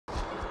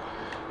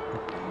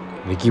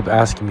They keep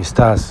asking me,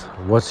 Stas,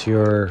 what's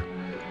your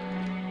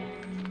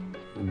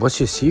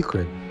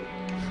secret?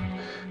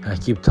 I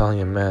keep telling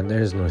him, man,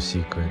 there's no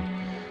secret.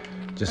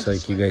 Just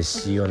like you guys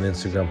see on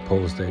Instagram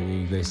posts that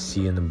you guys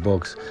see in the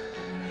books.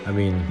 I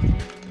mean,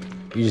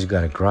 you just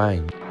gotta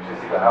grind. You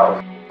should see the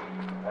house.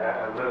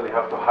 I literally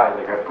have to hide.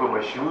 Like, I put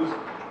my shoes,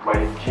 my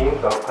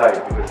jeans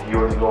outside because he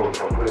already knows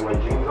I'm putting my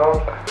jeans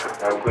on,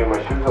 and I'm putting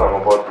my shoes on,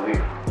 I'm about to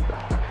leave.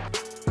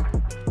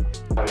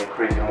 I mean,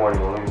 crazy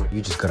morning.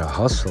 You just gotta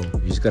hustle.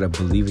 You just gotta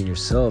believe in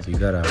yourself. You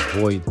gotta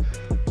avoid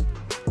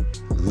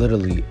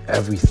literally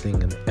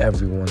everything and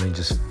everyone and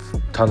just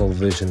tunnel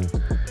vision.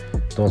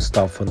 Don't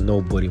stop for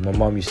nobody. My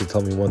mom used to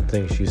tell me one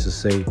thing. She used to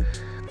say,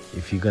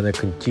 if you're gonna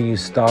continue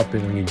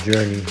stopping on your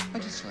journey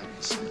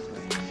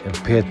and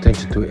pay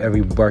attention to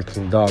every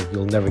barking dog,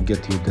 you'll never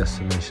get to your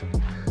destination.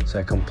 So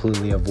I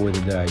completely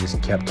avoided that. I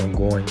just kept on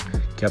going,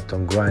 kept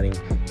on grinding,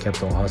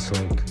 kept on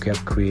hustling,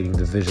 kept creating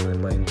the vision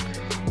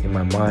in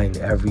my mind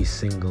every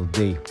single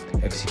day,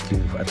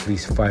 executing at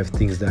least 5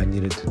 things that I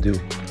needed to do.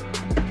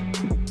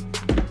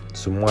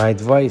 So my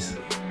advice,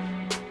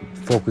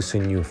 focus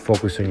on you,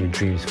 focus on your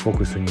dreams,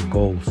 focus on your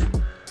goals.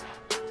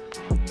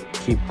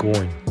 Keep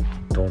going,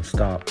 don't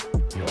stop,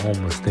 you're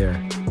almost there.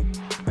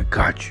 I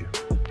got you.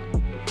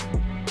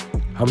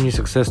 How many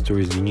success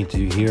stories do you need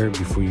to hear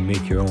before you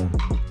make your own?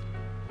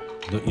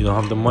 You don't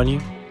have the money?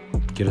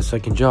 Get a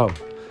second job,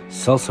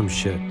 sell some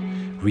shit,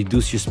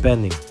 reduce your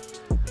spending,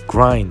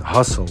 grind,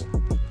 hustle,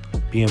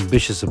 be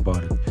ambitious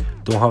about it.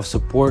 Don't have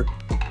support?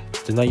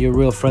 They're not your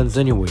real friends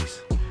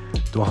anyways.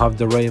 Don't have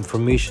the right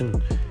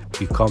information?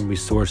 Become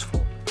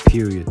resourceful,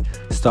 period.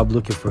 Stop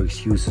looking for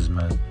excuses,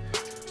 man.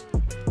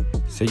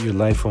 Set your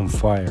life on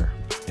fire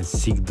and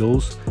seek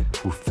those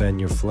who fan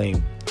your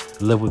flame.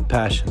 Live with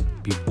passion,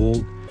 be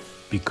bold,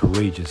 be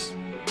courageous,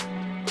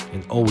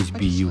 and always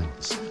be you.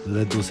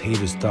 Let those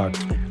haters talk.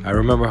 I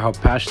remember how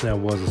passionate I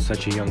was at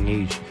such a young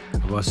age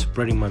about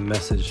spreading my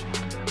message,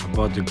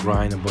 about the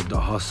grind, about the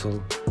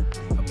hustle,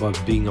 about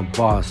being a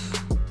boss.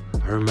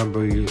 I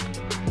remember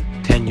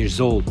 10 years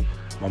old,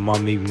 my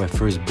mom made me my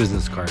first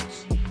business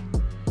cards.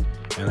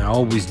 And I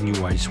always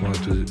knew I just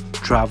wanted to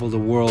travel the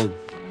world,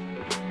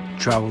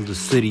 travel the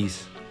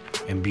cities,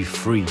 and be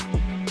free.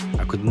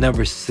 I could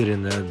never sit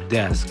in a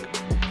desk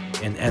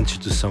and answer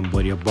to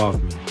somebody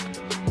above me.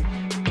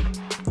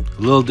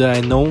 Little did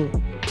I know,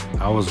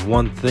 I was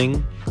one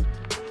thing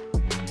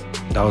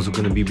that was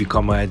going to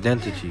become my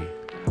identity.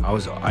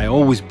 I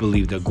always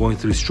believed that going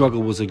through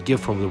struggle was a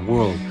gift from the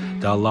world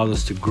that allowed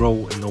us to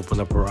grow and open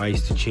up our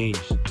eyes to change.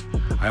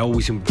 I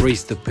always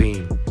embraced the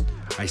pain.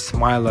 I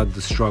smiled at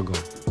the struggle.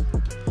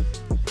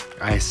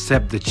 I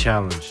accept the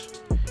challenge.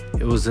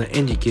 It was an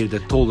indicator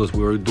that told us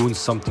we were doing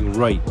something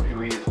right.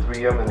 We use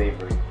 3M and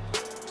Avery.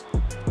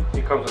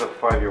 He comes with a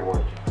 5-year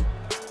warranty.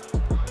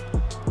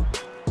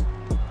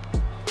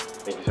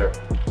 Thank you, sir.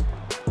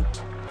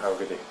 Have a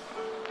good day.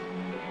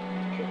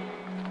 Okay.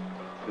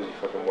 Busy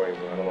fucking morning,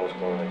 bro. I don't know what's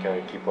going on. I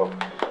can't keep up.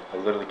 I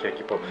literally can't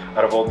keep up.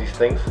 Out of all these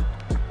things,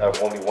 I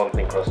have only one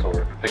thing crossed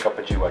over. Pick up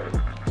a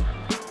G-Wagon.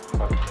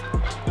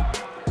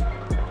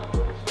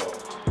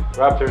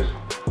 Wraptors.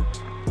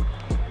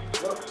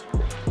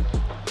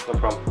 No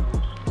problem.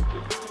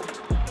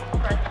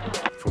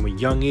 From a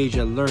young age,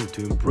 I learned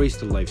to embrace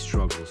the life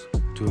struggles,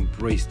 to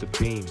embrace the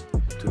pain,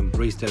 to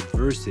embrace the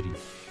adversity,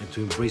 and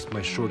to embrace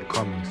my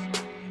shortcomings.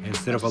 And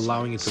instead of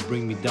allowing it to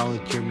bring me down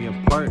and tear me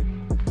apart,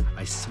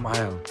 I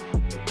smiled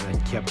and I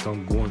kept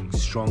on going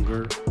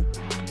stronger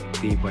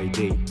day by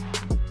day.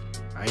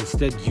 I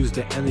instead used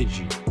the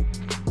energy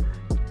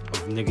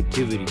of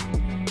negativity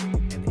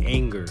and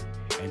anger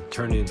and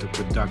turned it into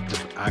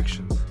productive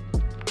actions.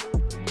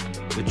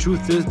 The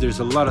truth is, there's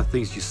a lot of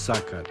things you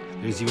suck at.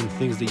 There's even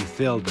things that you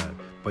failed at.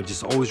 But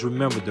just always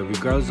remember that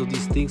regardless of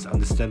these things,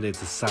 understand that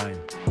it's a sign.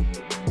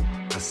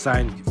 A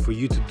sign for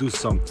you to do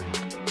something,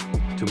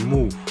 to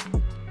move,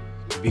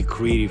 to be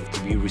creative,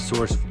 to be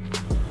resourceful.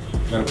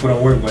 Gotta put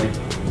on work, buddy.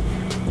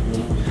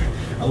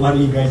 A lot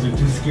of you guys are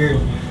too scared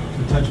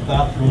to touch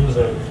bathrooms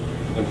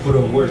and put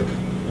on work.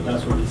 But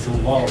that's what it's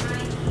involved.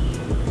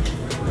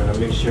 Gotta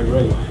make shit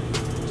right.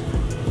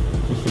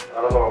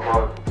 I don't know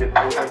about in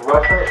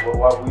Russia,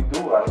 what we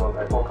do, I don't know,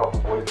 I told a couple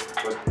boys,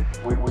 but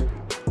we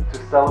to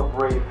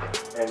celebrate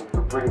and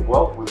to bring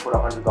wealth, we put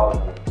 $100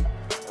 in it,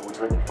 and we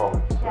drink it from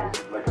it. So Yeah.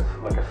 it's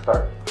like a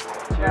start.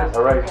 Cheers.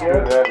 All right,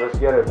 cheers, man. Let's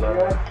get it, man.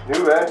 Cheers.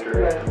 New venture.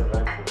 Cheers. New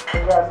venture.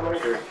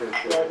 Congratulations.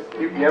 Cheers.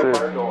 Keep the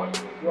empire going.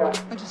 Yeah.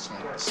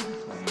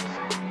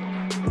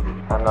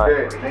 I'm not.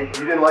 Okay,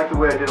 you didn't like the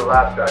way I did it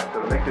last time,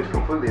 so to make this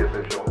completely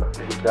official,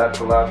 that's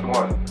the last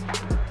one.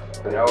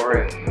 Then now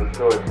we're in. Let's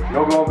do it.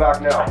 No going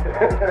back now.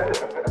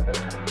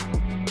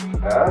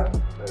 Huh?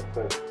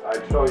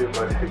 I'd show you,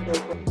 but.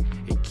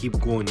 And keep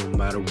going no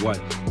matter what.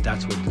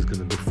 That's what is going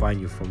to define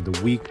you from the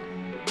weak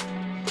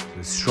to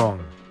the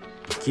strong.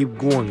 Keep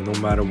going no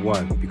matter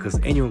what, because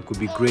anyone could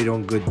be great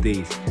on good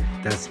days.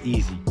 That's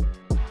easy.